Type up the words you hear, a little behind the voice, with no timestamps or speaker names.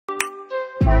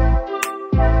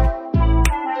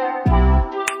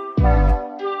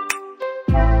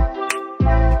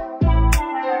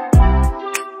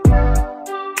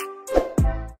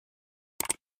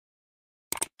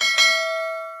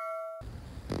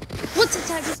What's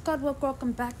up, Tiger Squad?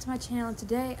 Welcome back to my channel.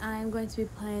 Today I am going to be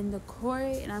playing the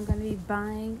QUARRY, and I'm going to be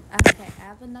buying. Okay, I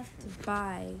have enough to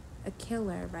buy a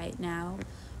killer right now,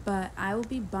 but I will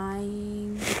be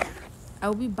buying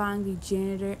the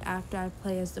janitor after I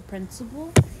play as the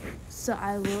principal. So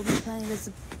I will be playing as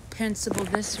the principal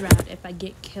this round if I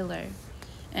get killer,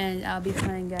 and I'll be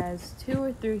playing as 2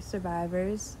 or 3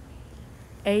 survivors.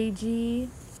 AG,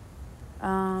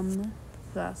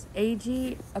 who else?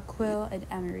 AG, AAQIL, and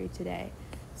Emery today.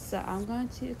 So I'm going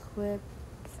to equip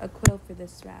AAQIL for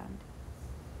this round.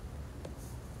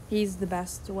 He's the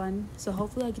best one. So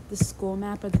hopefully I get the school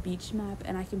map or the beach map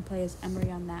and I can play as Emery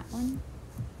on that one.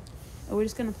 And we're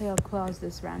just going to play AAQIL as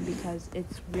this round because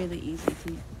it's really easy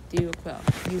to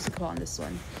use AAQIL on this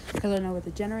one. Because I know what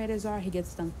the generators are. He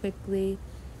gets done quickly.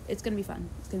 It's going to be fun.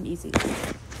 It's going to be easy.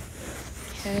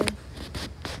 Okay.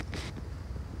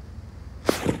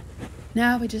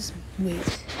 Now we just wait.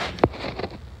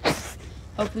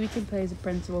 Hopefully we can play as a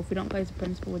principal. If we don't play as a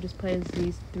principal, we'll just play as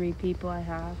these 3 people I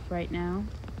have right now.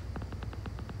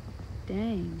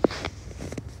 Dang.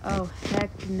 Oh,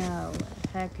 heck no.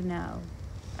 Heck no.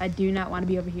 I do not want to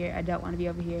be over here. I don't want to be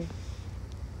over here.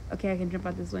 Okay, I can jump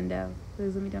out this window.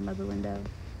 Please let me jump out the window.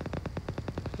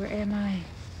 Where am I?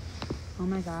 Oh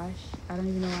my gosh. I don't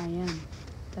even know where I am.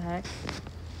 The heck?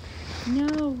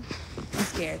 No. I'm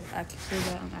scared. I'm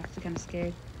actually kind of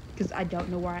scared because I don't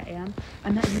know where I am.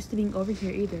 I'm not used to being over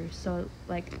here either, so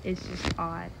like it's just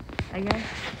odd, I guess.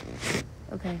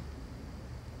 Okay.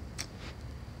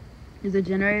 There's a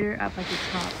generator up at the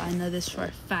top. I know this for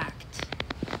a fact.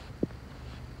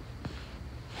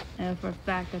 I know for a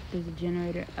fact that there's a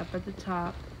generator up at the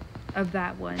top of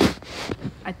that one.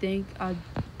 I think I'll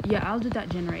do that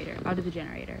generator. I'll do the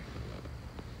generator.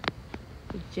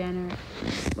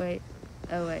 Wait.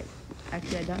 Oh, wait.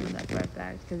 Actually, I don't know that for a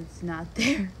fact because it's not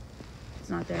there. It's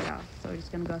not there at all. So we're just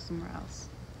going to go somewhere else.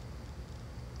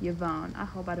 Yvonne. I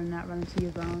hope I do not run into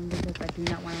Yvonne because I do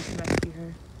not want to rescue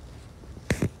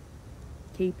her.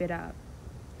 Keep it up.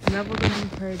 Levels of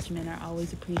encouragement are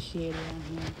always appreciated on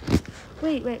here.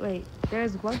 Wait.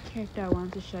 There's one character I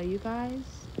wanted to show you guys.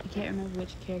 I can't remember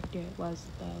which character it was,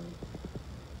 though.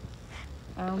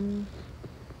 Oh,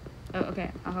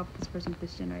 okay. I'll help this person with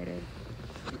this generator.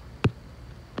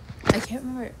 I can't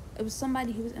remember. It was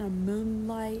somebody who was in a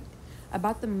moonlight. I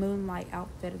bought the moonlight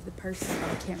outfit of the person,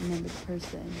 but I can't remember the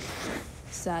person.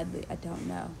 Sadly, I don't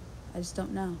know. I just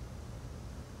don't know.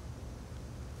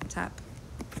 Tap.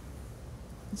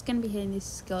 I'm just gonna be hitting these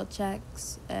skill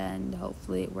checks, and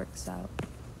hopefully it works out.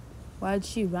 Why did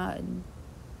she run?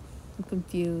 I'm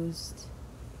confused.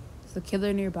 Is the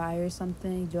killer nearby or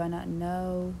something? Do I not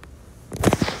know?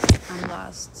 I'm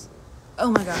lost. Oh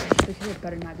my gosh, the killer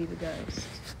better not be the ghost.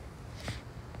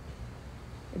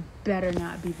 It better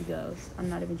not be the ghost. I'm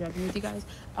not even joking with you guys.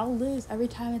 I'll lose every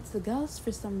time it's the ghost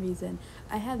for some reason.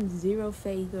 I have zero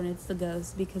faith when it's the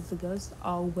ghost because the ghost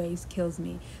always kills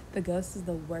me. The ghost is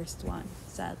the worst one,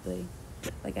 sadly.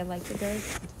 Like, I like the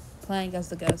ghost, playing as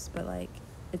the ghost, but like,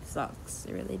 it sucks.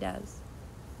 It really does.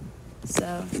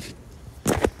 So,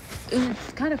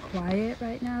 it's kind of quiet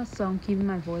right now, so I'm keeping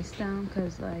my voice down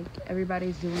because like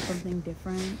everybody's doing something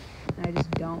different and I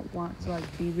just don't want to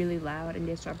like be really loud and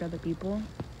disrupt other people.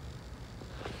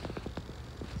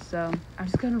 So I'm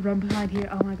just gonna run behind here.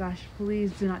 Oh my gosh,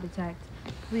 please do not detect.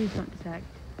 Please don't detect.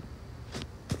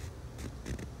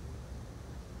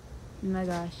 Oh my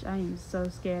gosh, I am so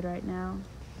scared right now.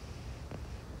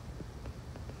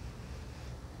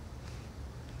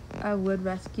 I would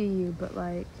rescue you, but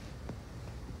like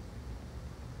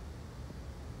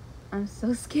I'm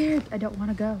so scared. I don't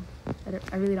want to go.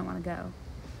 I really don't want to go.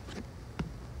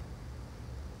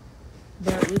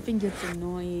 The looping gets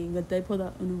annoying, but they pull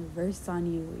that in reverse on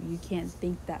you. You can't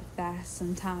think that fast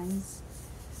sometimes.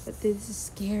 But this is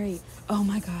scary. Oh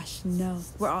my gosh, no.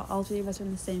 We're all 3 of us are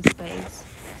in the same space.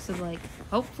 So like,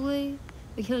 hopefully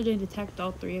the killer didn't detect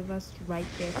all 3 of us right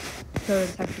there. The killer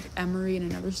detected Emery in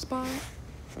another spot.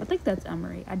 I think that's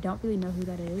Emery. I don't really know who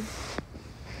that is.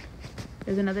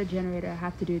 There's another generator I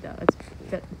have to do though. It's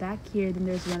back here, then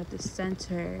there's one at the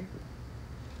center.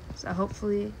 So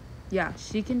hopefully, yeah,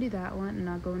 she can do that one, and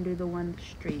I'll go and do the one in the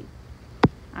street.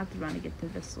 I have to run to get to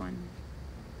this one.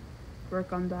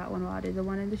 Work on that one while I do the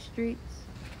one in the streets.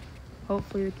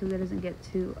 Hopefully the killer doesn't get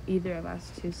to either of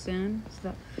us too soon.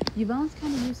 So Yvonne's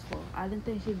kind of useful. I didn't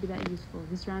think she'd be that useful.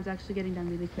 This round's actually getting done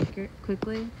really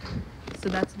quickly. So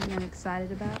that's something I'm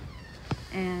excited about.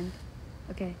 And,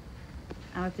 okay.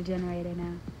 I'm at the generator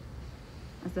now.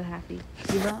 I'm so happy.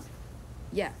 Yvonne?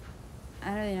 Yeah. I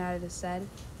don't really know what I just said,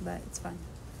 but it's fun.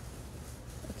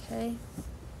 Okay.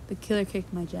 The killer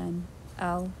kicked my gen.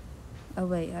 L. Oh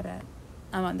wait, hold up.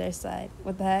 I'm on their side.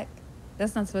 What the heck?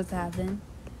 That's not supposed to happen.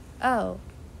 Oh.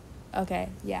 Okay.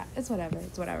 Yeah. It's whatever.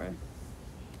 It's whatever.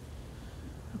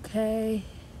 Okay.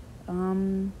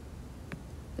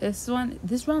 This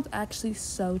round's actually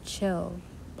so chill.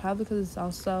 Probably because it's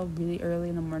also really early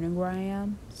in the morning where I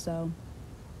am. So,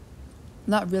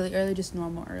 not really early, just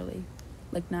normal early.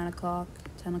 Like 9 o'clock,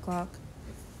 10 o'clock.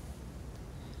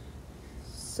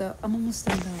 So, I'm almost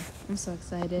done though. I'm so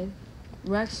excited.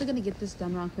 We're actually going to get this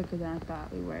done round quicker than I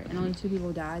thought we were. And only 2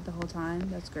 people died the whole time.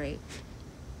 That's great.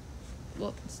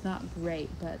 Well, it's not great,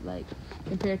 but like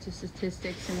compared to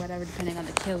statistics and whatever, depending on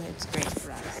the killer, it's great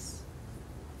for us.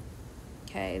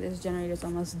 Okay, this generator's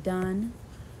almost done.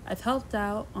 I've helped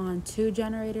out on 2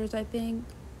 generators, I think.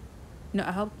 No,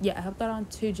 I helped out on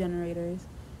 2 generators.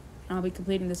 And I'll be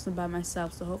completing this one by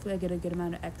myself, so hopefully I get a good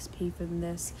amount of XP from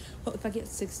this. Well, if I get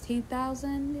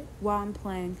 16,000 while I'm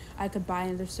playing, I could buy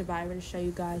another survivor to show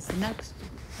you guys the next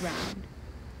round.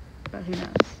 But who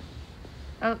knows?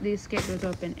 Oh, the escape door's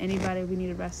open. Anybody we need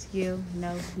to rescue?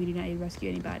 No, we do not need to rescue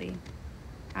anybody.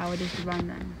 I would just run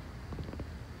them.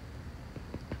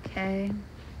 Okay.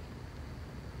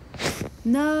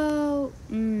 No!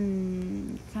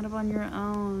 Kind of on your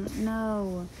own.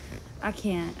 No. I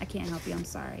can't help you. I'm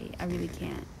sorry. I really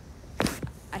can't.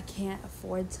 I can't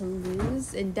afford to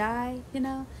lose and die, you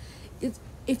know?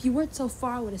 If you weren't so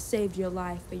far, I would have saved your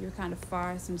life, but you're kind of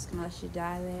far, so I'm just gonna let you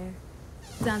die there.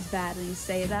 It sounds bad when you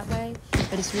say it that way,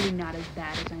 but it's really not as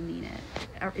bad as I mean it.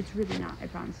 It's really not, I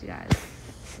promise you guys.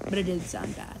 But it did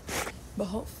sound bad. But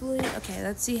hopefully, okay,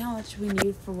 let's see how much we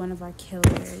need for one of our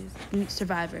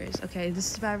survivors. Okay, this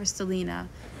survivor, Selena,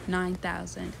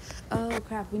 9,000. Oh,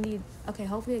 crap, we need, okay,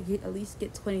 hopefully I at least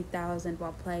get 20,000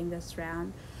 while playing this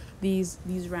round, these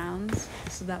rounds,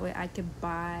 so that way I could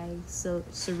buy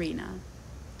Serena.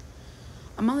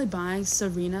 I'm only buying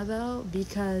Serena, though,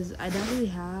 because I don't really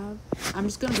have, I'm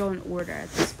just going to go in order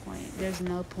at this point. There's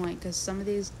no point, because some of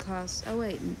these cost,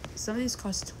 some of these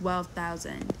cost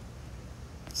 12,000.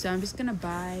 So I'm just going to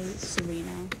buy Serena.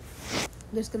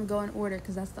 I'm just going to go in order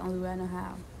because that's the only way I know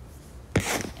how.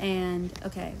 And,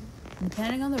 okay,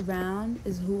 depending on the round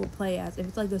is who will play as. If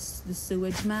it's like the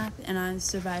sewage map and I'm a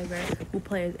survivor, we'll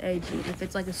play as AG. If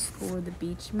it's like a score the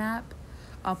beach map,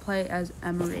 I'll play as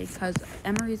Emery. Because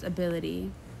Emery's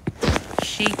ability,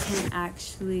 she can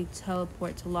actually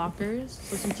teleport to lockers.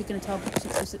 So since she can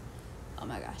teleport, oh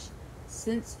my gosh.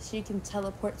 Since she can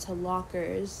teleport to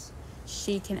lockers,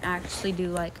 she can actually do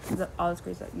like all this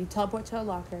crazy stuff. You teleport to a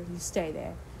locker, you stay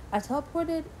there. I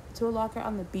teleported to a locker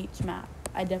on the beach map.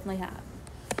 I definitely have.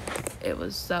 It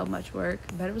was so much work,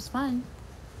 but it was fun.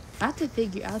 I have to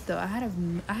figure out though. I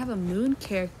have a moon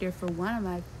character for one of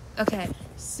my. Okay,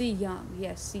 C Young.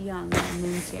 Yes, C Young, my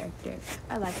moon character.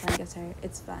 I like playing as her.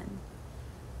 It's fun.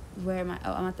 Where am I?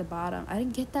 Oh, I'm at the bottom. I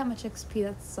didn't get that much XP.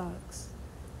 That sucks.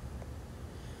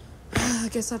 I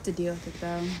guess I'll have to deal with it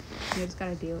though. You just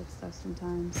gotta deal with stuff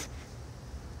sometimes.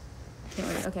 Can't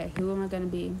wait. Okay, who am I gonna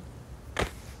be?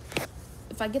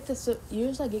 If I get this,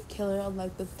 usually I get killer on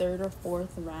like the 3rd or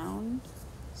 4th round.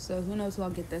 So who knows who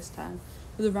I'll get this time.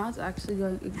 But the round's actually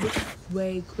going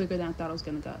way quicker than I thought it was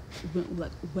gonna go.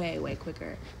 Like way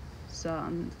quicker. So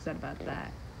I'm excited about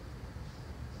that.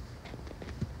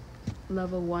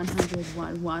 Level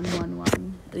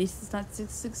 101. At least it's not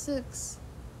 666.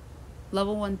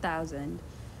 Level 1,000.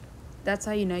 That's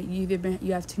how you know you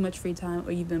have too much free time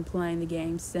or you've been playing the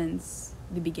game since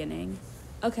the beginning.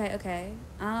 Okay.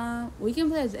 We can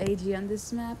play as AG on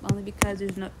this map only because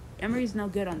Emery's no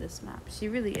good on this map. She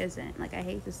really isn't. Like, I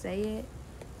hate to say it,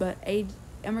 but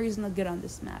Emery's no good on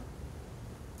this map.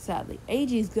 Sadly,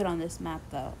 AG is good on this map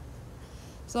though.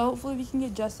 So hopefully we can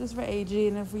get justice for AG,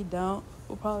 and if we don't,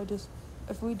 we'll probably just.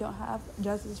 If we don't have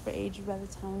justice for AG by the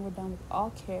time we're done with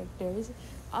all characters,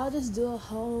 I'll just do a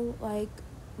whole, like,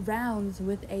 rounds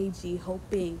with AG,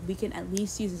 hoping we can at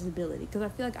least use his ability. Because I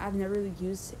feel like I've never really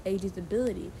used AG's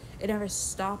ability. It never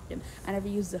stopped him. I never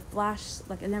used the flash,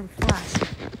 like, it never flashed.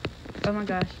 Oh my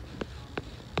gosh.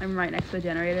 I'm right next to the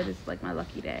generator. This is, like, my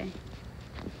lucky day.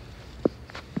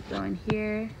 Go in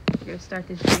here. We're going to start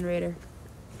this generator.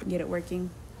 Get it working.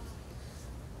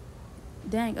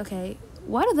 Dang, okay.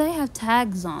 Why do they have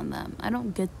tags on them? I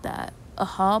don't get that. A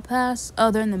hall pass? Oh,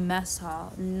 they're in the mess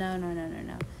hall. No.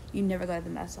 You never go to the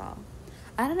mess hall.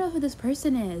 I don't know who this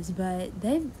person is, but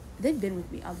they've been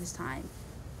with me all this time.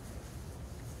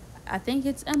 I think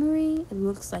it's Emery. It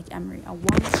looks like Emery. I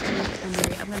want to say it's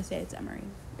Emery. I'm going to say it's Emery.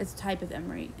 It's a type of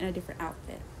Emery in a different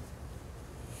outfit.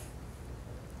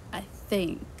 I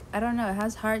think. I don't know. It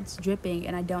has hearts dripping,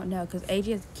 and I don't know because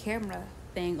AJ has a camera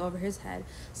thing over his head.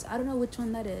 So I don't know which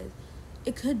one that is.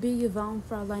 It could be Yvonne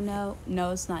for all I know. No,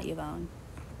 it's not Yvonne.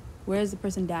 Where's the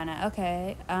person down at?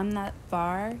 Okay, I'm not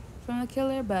far from the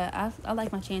killer, but I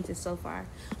like my chances so far.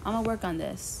 I'm gonna work on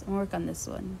this. I'm gonna work on this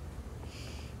one.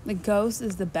 The ghost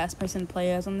is the best person to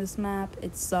play as on this map.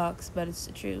 It sucks, but it's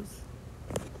the truth.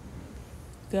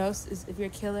 Ghost is, if you're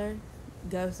a killer,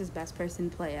 ghost is best person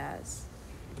to play as.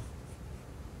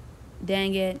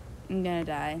 Dang it, I'm gonna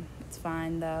die. It's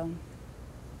fine though.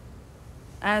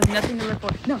 I have nothing to look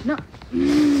for. No, no.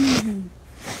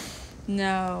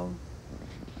 No.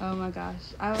 Oh my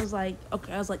gosh. I was like,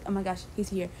 okay, oh my gosh, he's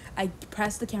here. I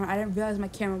pressed the camera. I didn't realize my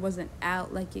camera wasn't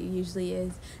out like it usually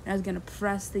is. And I was gonna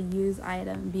press the use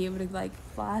item and be able to like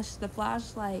flash the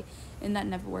flashlight, and that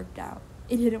never worked out.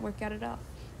 It didn't work out at all.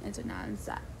 And so now I'm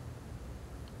inside.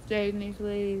 Save me,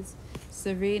 please.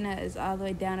 Serena is all the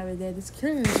way down over there. This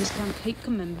killer is just gonna keep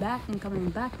coming back and coming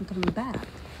back and coming back.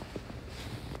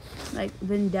 Like,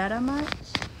 vendetta much?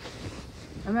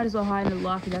 I might as well hide in the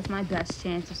locker. That's my best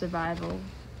chance of survival.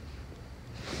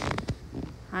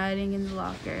 Hiding in the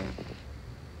locker.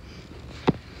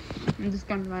 I'm just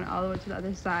gonna run all the way to the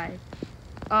other side.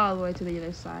 All the way to the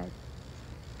other side.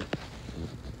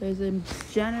 There's a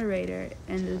generator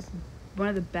in this one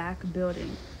of the back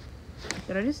buildings.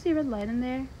 Did I just see a red light in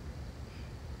there? I'm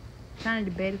trying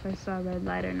to debate if I saw a red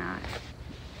light or not.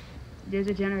 There's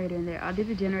a generator in there. I'll do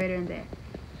the generator in there.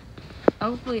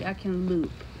 Hopefully I can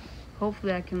loop.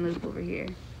 Hopefully I can loop over here.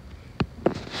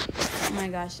 Oh my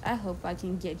gosh, I hope I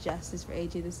can get justice for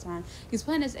AJ this time. Because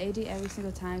playing as AJ every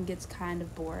single time gets kind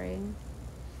of boring.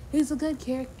 He's a good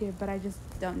character, but I just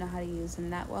don't know how to use him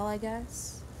that well, I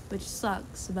guess. Which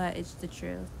sucks, but it's the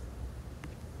truth.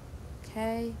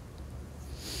 Okay.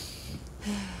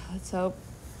 Let's hope.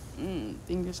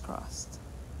 Fingers crossed.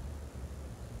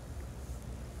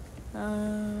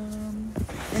 And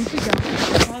if we don't,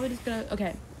 I'm probably just gonna.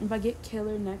 Okay, if I get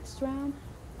killer next round,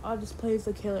 I'll just play as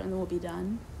the killer and then we'll be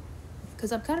done.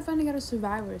 Because I'm kind of finding out a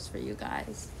survivors for you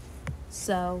guys.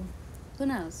 So, who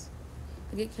knows?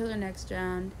 If I get killer next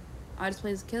round, I'll just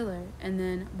play as killer and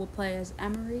then we'll play as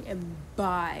Emery and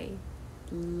buy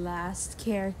last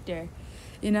character.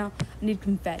 You know, I need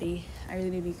confetti. I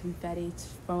really need confetti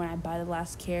for when I buy the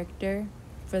last character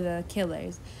for the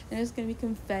killers. And there's going to be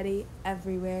confetti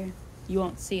everywhere. You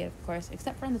won't see it, of course,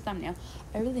 except for in the thumbnail.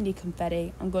 I really need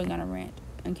confetti. I'm going on a rant.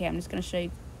 Okay, I'm just going to show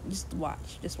you. Just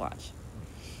watch. Just watch.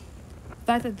 The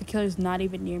fact that the killer's not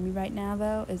even near me right now,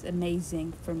 though, is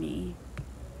amazing for me.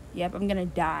 Yep, I'm going to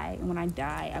die. And when I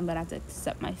die, I'm going to have to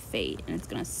accept my fate. And it's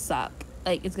going to suck.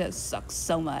 Like, it's going to suck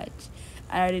so much.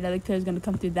 I already know the killer's gonna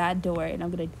come through that door and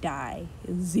I'm gonna die.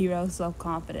 Zero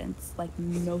self-confidence. Like,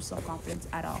 no self-confidence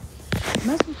at all. I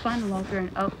must find a locker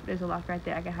and oh, there's a locker right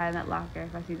there. I can hide in that locker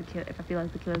if I see the kill if I feel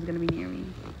like the killer's gonna be near me.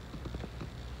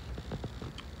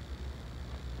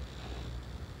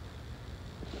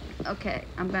 Okay,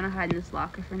 I'm gonna hide in this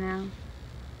locker for now.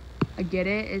 I get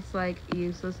it, it's like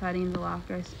useless hiding in the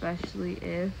locker, especially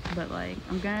if, but like,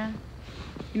 I'm gonna,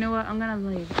 you know what, I'm gonna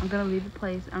leave. I'm gonna leave the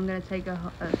place. I'm gonna take a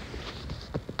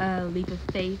leap of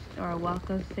faith, or a walk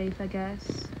of faith, I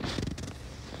guess.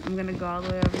 I'm gonna go all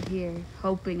the way over here,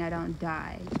 hoping I don't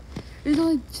die. There's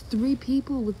only 3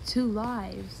 people with 2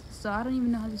 lives, so I don't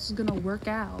even know how this is gonna work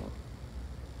out.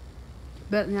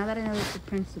 But now that I know it's the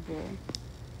principle,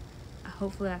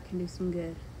 hopefully I can do some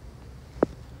good.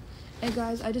 Hey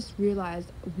guys, I just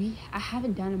realized I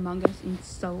haven't done Among Us in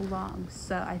so long,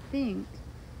 so I think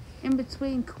in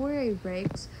between QUARRY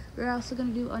breaks, we're also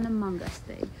going to do an Among Us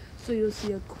day. So you'll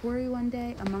see a QUARRY one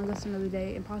day, Among Us another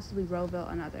day, and possibly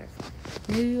Roblox another.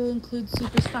 Maybe we'll include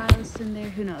Super Stylists in there,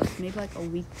 who knows, maybe like a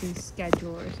weekly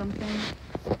schedule or something.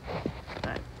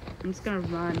 But I'm just going to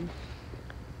run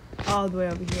all the way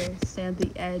over here, stay on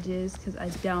the edges, because I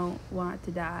don't want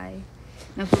to die.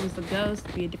 Now if it was the ghost,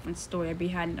 it'd be a different story. I'd be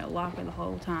hiding in a locker the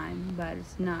whole time, but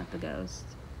it's not the ghost.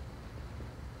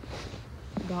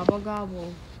 Gobble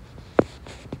gobble.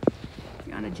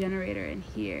 You're on a generator in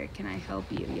here. Can I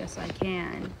help you? Yes, I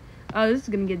can. Oh, this is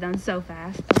gonna get done so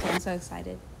fast. Okay, I'm so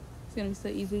excited. It's gonna be so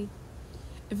easy.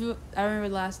 I remember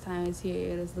last time I was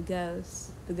here, it was the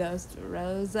ghost. The ghost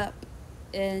rose up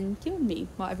and killed me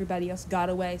while everybody else got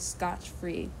away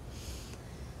scotch-free.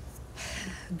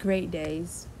 Great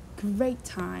days. Great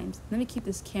times. Let me keep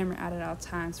this camera out at all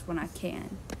times when I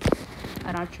can.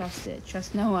 I don't trust it.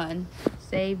 Trust no one.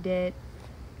 Saved it.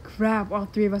 Crap, all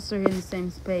 3 of us are in the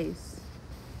same space.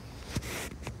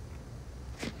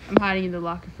 I'm hiding in the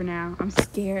locker for now. I'm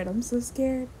scared. I'm so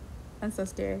scared. I'm so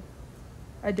scared.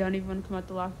 I don't even want to come out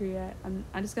the locker yet. I'm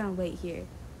just gonna wait here.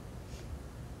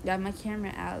 Got my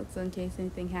camera out so in case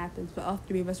anything happens. But all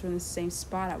 3 of us were in the same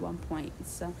spot at one point.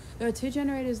 So there are 2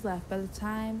 generators left. By the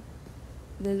time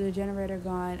there's a generator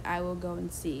gone, I will go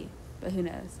and see. But who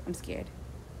knows? I'm scared.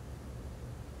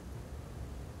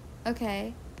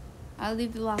 Okay. I'll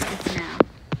leave the locker for now.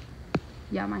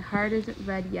 Yeah, my heart isn't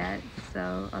red yet,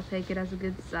 so I'll take it as a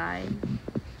good sign.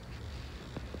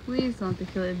 Please don't the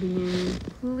killer be near me.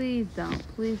 Please don't.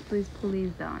 Please, please,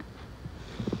 please don't.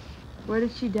 Where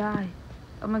did she die?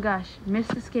 Oh my gosh.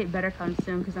 Missed Escape better come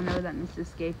soon, because I know that Missed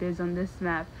Escape is on this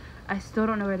map. I still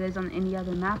don't know where it is on any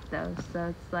other map, though. So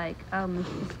it's like, oh,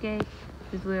 Missed Escape.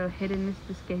 There's a little hidden Missed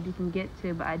Escape you can get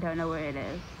to, but I don't know where it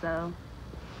is. So,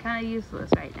 kind of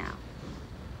useless right now.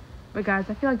 But guys,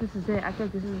 I feel like this is it. I feel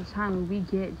like this is the time when we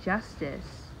get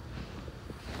justice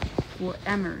for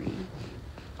Emery.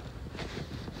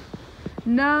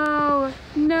 No,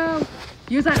 no.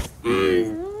 Use that.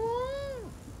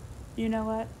 You know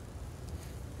what?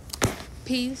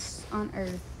 Peace on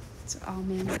earth to all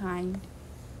mankind.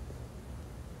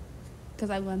 Because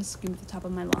I want to scream at the top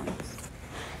of my lungs.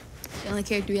 The only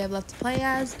character we have left to play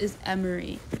as is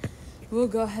Emery. We'll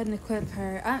go ahead and equip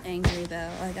her. I'm angry though.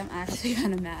 Like, I'm actually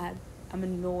kind of mad. I'm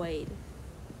annoyed.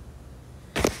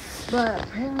 But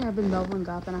apparently I've been leveling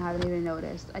up and I haven't even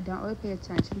noticed. I don't really pay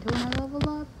attention to when I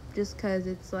level up. Just because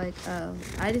it's like, oh,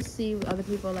 I just see other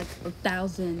people like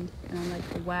 1,000. And I'm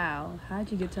like, wow,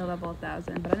 how'd you get to level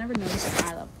 1,000? But I never noticed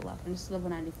when I level up. I'm just level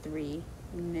 93.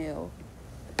 No.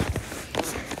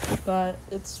 But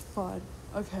it's fun.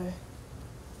 Okay.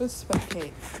 Let's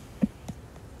spectate.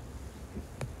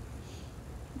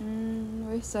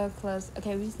 We're so close.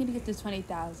 Okay, we just need to get to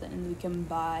 20,000 and we can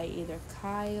buy either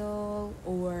Kyle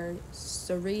or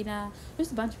Serena.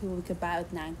 There's a bunch of people we could buy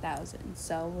with 9,000.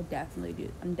 So I'm definitely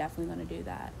gonna do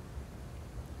that.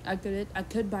 I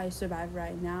could buy a Survivor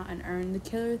right now and earn the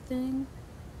killer thing.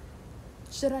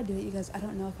 Should I do it, you guys? I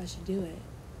don't know if I should do it.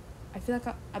 I feel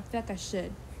like I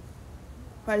should.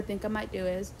 What I think I might do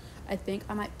is, I think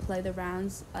I might play the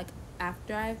rounds like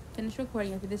after I finish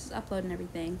recording, after this is uploaded and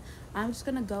everything. I'm just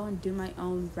gonna go and do my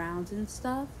own rounds and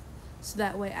stuff, so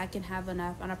that way I can have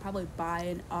enough, and I'll probably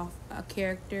buy a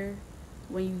character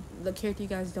the character you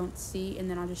guys don't see, and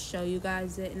then I'll just show you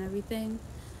guys it and everything.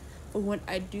 But when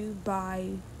I do buy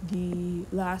the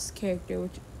last character,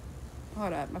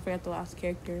 hold up, I forgot the last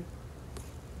character.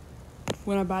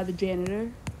 When I buy the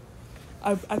janitor,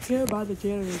 I can't buy the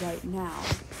janitor right now,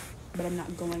 but I'm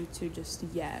not going to just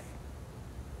yet.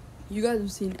 You guys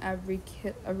have seen every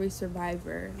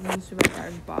survivor, new survivor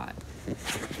I've bought.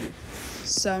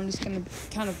 So I'm just gonna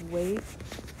kind of wait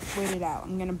it out.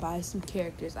 I'm gonna buy some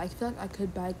characters. I feel like I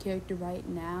could buy a character right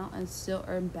now and still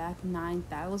earn back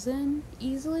 9,000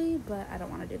 easily, but I don't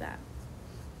want to do that.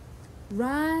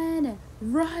 Run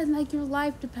like your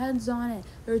life depends on it.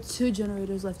 There are 2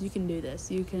 generators left. You can do this.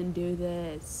 You can do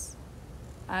this.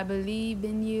 I believe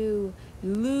in you.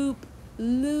 Loop.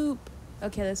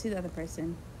 Okay, let's see the other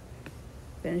person.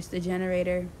 Finish the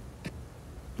generator.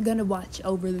 I'm gonna watch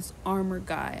over this armor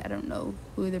guy. I don't know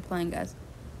who they're playing as.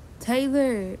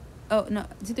 Taylor. Oh, no.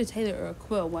 It's either Taylor or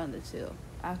AAQIL. One of the two.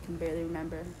 I can barely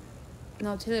remember.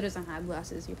 No, Taylor doesn't have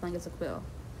glasses. You're playing as AAQIL.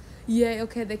 Yay,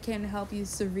 okay, they came to help you.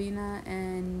 Serena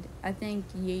and I think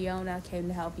Yona came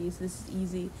to help you. So this is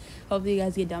easy. Hopefully you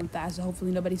guys get done fast. So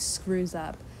hopefully nobody screws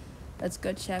up. Let's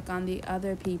go check on the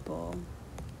other people.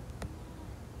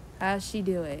 How's she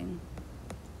doing?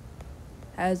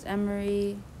 How's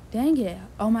Emery? Dang it.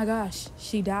 Oh my gosh.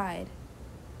 She died.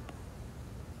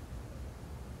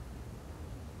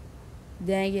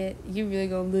 Dang it. You really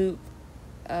gonna loop.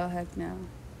 Oh, heck no.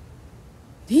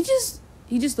 He just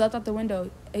left out the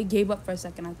window. It gave up for a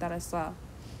second. I thought I saw.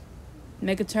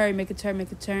 Make a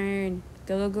turn.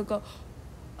 Go.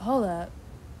 Hold up.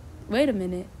 Wait a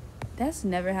minute. That's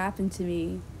never happened to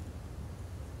me.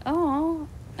 Oh,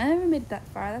 I never made it that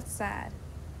far. That's sad.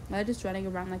 Am I just running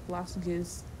around like lost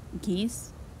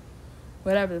geese?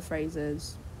 Whatever the phrase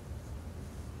is.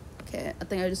 Okay, I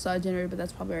think I just saw a generator, but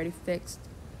that's probably already fixed.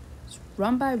 Just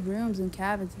run by rooms and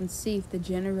cabins and see if the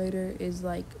generator is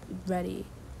like ready.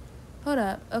 Hold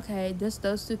up. Okay, just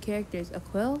those 2 characters.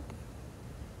 AAQIL?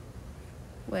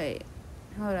 Wait.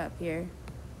 Hold up here.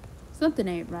 Something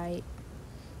ain't right.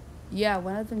 Yeah,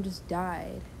 one of them just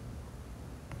died.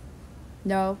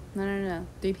 No.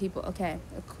 3 people. Okay.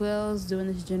 AAQIL's doing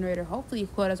this generator. Hopefully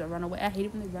AAQIL doesn't run away. I hate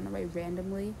it when they run away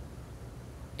randomly.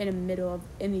 In the middle of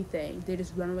anything. They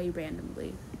just run away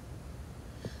randomly.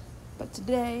 But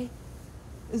today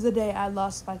is the day I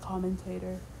lost my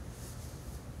commentator.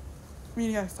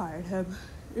 Meaning I fired him.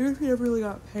 Even if he never really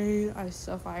got paid, I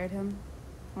still fired him.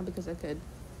 Not because I could.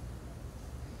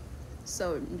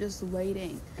 So I'm just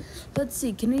waiting. Let's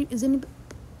see.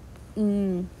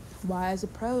 Wise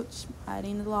approach.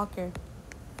 Hiding in the locker.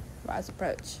 Wise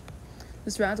approach.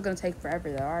 This round's gonna take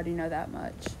forever though. I already know that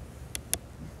much.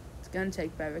 It's gonna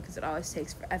take forever because it always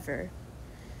takes forever.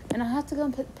 And I have to go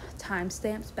and put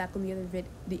timestamps back on the other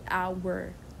the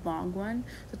hour long one.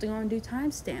 So I'm going to do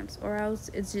timestamps, or else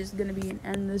it's just gonna be an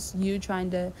endless you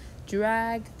trying to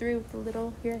drag through with the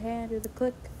little your hand or the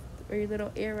click or your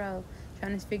little arrow,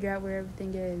 trying to figure out where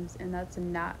everything is. And that's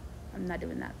not. I'm not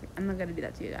doing that. I'm not gonna do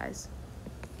that to you guys.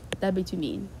 That'd be too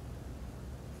mean.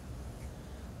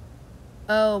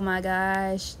 Oh my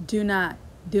gosh! Do not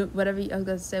do whatever I was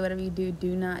gonna say. Whatever you do,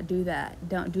 do not do that.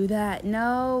 Don't do that.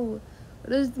 No.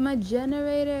 What is my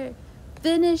generator?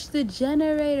 Finish the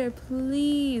generator,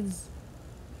 please.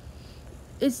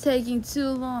 It's taking too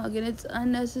long, and it's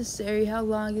unnecessary how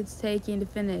long it's taking to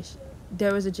finish.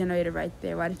 There was a generator right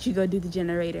there. Why did you go do the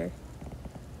generator?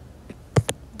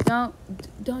 Don't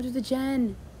do the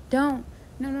gen. Don't.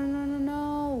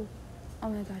 No. Oh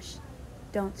my gosh.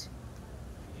 Don't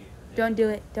do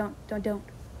it. Don't. The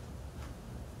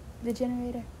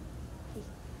generator.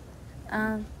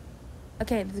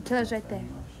 Okay, the killer's right there.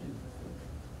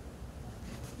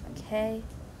 Okay.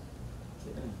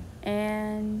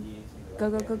 And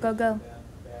go.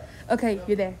 Okay,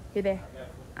 you're there.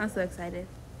 I'm so excited.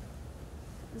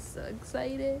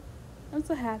 I'm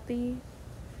so happy.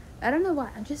 I don't know why.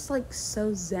 I'm just like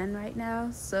so zen right now.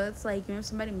 So it's like, if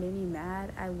somebody made me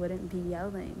mad, I wouldn't be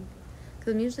yelling.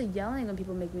 Because I'm usually yelling when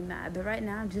people make me mad. But right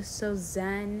now, I'm just so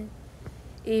zen.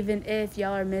 Even if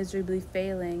y'all are miserably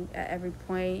failing at every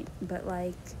point. But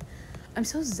like, I'm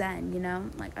so zen, you know?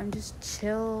 Like, I'm just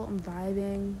chill. I'm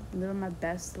vibing. I'm living my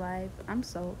best life. I'm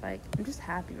just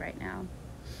happy right now.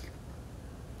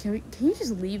 Can you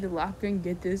just leave the locker and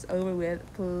get this over with,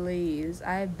 please?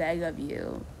 I beg of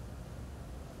you.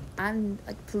 I'm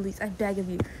like, please, I beg of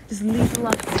you. Just leave the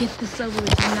locker. Get this over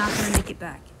with. You're not going to make it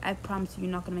back. I promise you,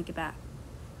 you're not going to make it back.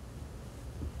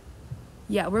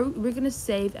 Yeah, we're going to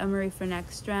save Emery for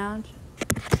next round.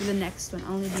 For the next one.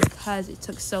 Only because it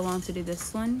took so long to do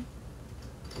this one.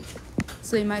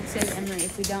 So we might save Emery.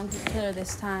 If we don't get killer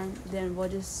this time, then we'll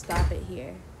just stop it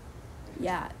here.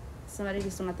 Yeah. Somebody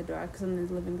just went out the door because I'm in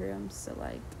the living room. So,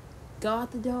 like, go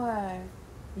out the door.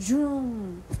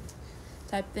 Zoom.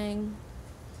 Type thing.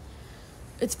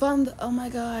 It's fun. Oh, my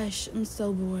gosh. I'm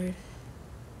so bored.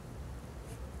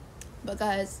 But,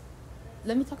 guys,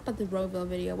 let me talk about the Roblox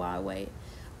video while I wait.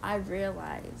 I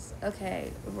realize,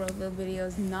 okay, Roblox video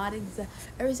is not exact.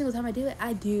 Every single time I do it,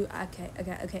 I do.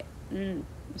 Okay. I'm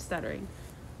stuttering.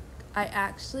 I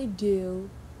actually do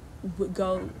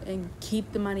go and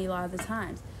keep the money a lot of the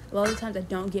times. A lot of the times I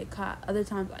don't get caught. Other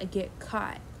times I get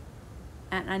caught.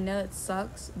 And I know it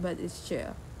sucks, but it's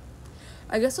true.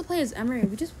 I guess we'll play as Emery.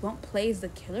 We just won't play as the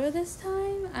killer this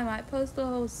time. I might post a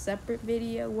whole separate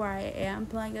video where I am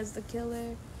playing as the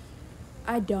killer.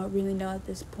 I don't really know at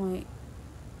this point.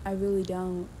 I really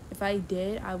don't. If I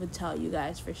did, I would tell you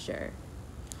guys for sure.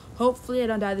 Hopefully I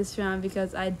don't die this round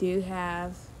because I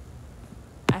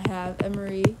have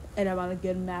Emery, and I'm on a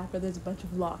good map where there's a bunch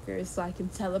of lockers, so I can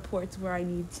teleport to where I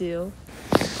need to.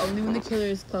 Only when the killer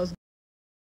is close.